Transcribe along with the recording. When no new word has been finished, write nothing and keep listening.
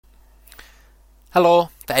Helo,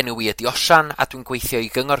 fy enw i ydi Osian a dwi'n gweithio i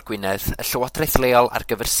Gyngor Gwynedd, y llywodraeth leol ar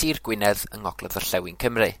gyfer Sir Gwynedd yng Ngogledd-orllewin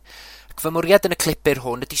Cymru. Ac fy mwriad yn y clipur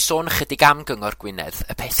hwn ydi sôn ychydig am Gyngor Gwynedd,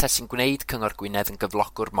 y pethau sy'n gwneud Cyngor Gwynedd yn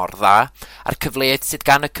gyflogwr mor dda, a'r cyfleoedd sydd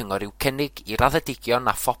gan y cyngor i'w cynnig i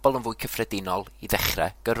raddedigion a phobl yn fwy cyffredinol i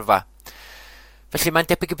ddechrau gyrfa. Felly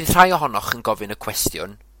mae'n debyg y bydd rhai ohonoch yn gofyn y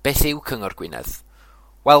cwestiwn, beth yw Cyngor Gwynedd?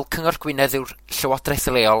 Wel, Cyngor Gwynedd yw'r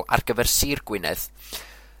llywodraeth leol ar gyfer Sir Gwynedd,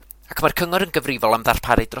 ac mae'r cyngor yn gyfrifol am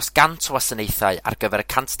ddarparu dros 100 o wasanaethau ar gyfer y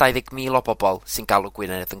 120,000 o bobl sy'n galw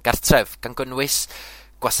Gwynedd yn gartref, gan gynnwys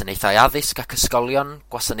gwasanaethau addysg ac ysgolion,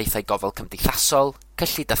 gwasanaethau gofal cymdeithasol,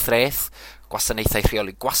 cyllid a threth, gwasanaethau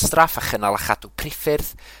rheoli gwastraff a chynnal a chadw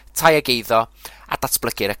priffyrdd, tai ag eiddo, a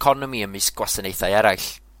datblygu'r economi ymysg gwasanaethau eraill.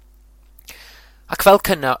 Ac fel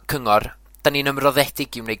cyngor, da ni'n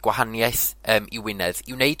ymroddedig i wneud gwahaniaeth i Gwynedd,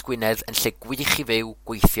 i wneud Gwynedd yn lle gwych i fyw,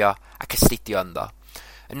 gweithio ac astudio ynddo.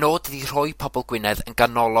 Y nod ydi rhoi pobl Gwynedd yn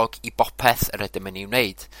ganolog i bopeth yr ydym yn ei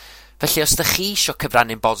wneud. Felly os ydych chi eisiau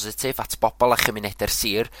cyfrannu'n bositif at bobl a chymunedau'r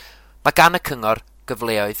sir, mae gan y cyngor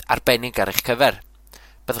gyfleoedd arbennig ar eich cyfer.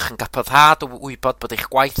 Byddwch yn gapoddhad o wybod bod eich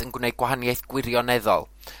gwaith yn gwneud gwahaniaeth gwirioneddol,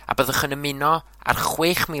 a byddwch yn ymuno ar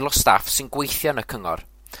 6,000 o staff sy'n gweithio yn y cyngor.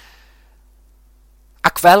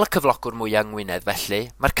 Ac fel y cyflogwr mwyaf yng Ngwynedd felly,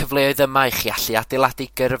 mae'r cyfleoedd yma i chi allu adeiladu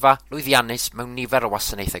gyrfa lwyddiannus mewn nifer o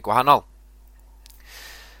wasanaethau gwahanol.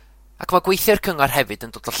 Ac mae gweithio'r cyngor hefyd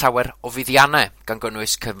yn dod o llawer o fuddiannau, gan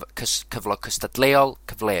gynnwys cyflog cystadleol,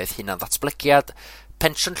 cyfleoedd hunan-ddatblygiad,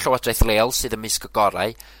 pensiwn llywodraeth leol sydd ymysg y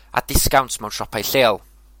gorau, a disgawnt mewn siopau lleol.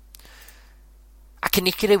 Ac yn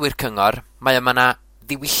i'r cyngor, mae yma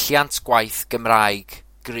ddiwylliant gwaith Gymraeg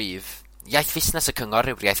gryf. Iaith fusnes y cyngor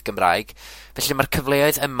yw'r iaith Gymraeg, felly mae'r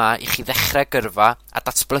cyfleoedd yma i chi ddechrau gyrfa a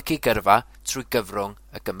datblygu gyrfa trwy gyfrwng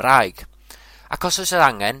y Gymraeg. Ac os oes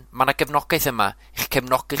angen, mae yna gefnogaeth yma i'ch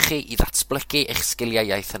cefnogi chi i ddatblygu eich sgiliau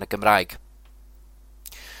iaith yn y Gymraeg.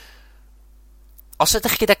 Os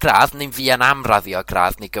ydych gyda gradd neu'n fuan am raddio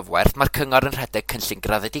gradd neu gyfwerth, mae'r cyngor yn rhedeg cynllun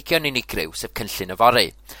graddedigion unigryw, sef cynllun yfory.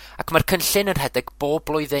 Ac mae'r cynllun yn rhedeg bob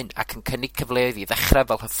blwyddyn ac yn cynnig cyfleoedd i ddechrau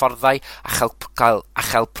fel hyfforddau a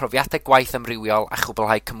chael profiadau gwaith amrywiol a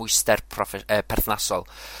chwblhau cymwyster perthnasol.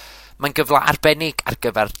 Mae'n gyfle arbennig ar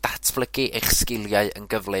gyfer datblygu eich sgiliau yn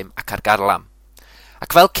gyflym ac ar garlam.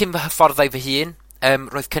 Ac fel cyn fy hyfforddau fy hun,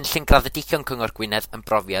 roedd cynllun graddedigion Cyngor Gwynedd yn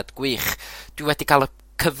brofiad gwych. Dwi wedi cael y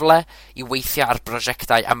cyfle i weithio ar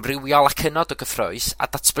brosiectau amrywiol ac hynod o gyffrous a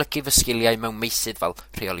datblygu fy sgiliau mewn meysydd fel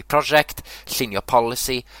rheoli prosiect, llunio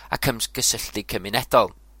polisi ac ymgysylltu cymunedol.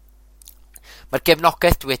 Mae'r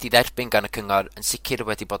gefnogaeth dwi wedi dderbyn gan y cyngor yn sicr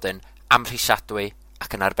wedi bod yn amhrisiadwy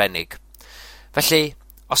ac yn arbennig. Felly,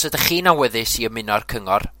 os ydych chi'n awyddus i ymuno'r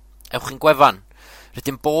cyngor, ewch yn gwefan.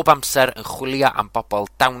 Rydym bob amser yn chwilio am bobl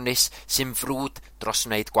dawnus sy'n frwd dros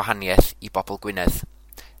wneud gwahaniaeth i bobl Gwynedd.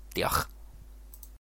 Diolch.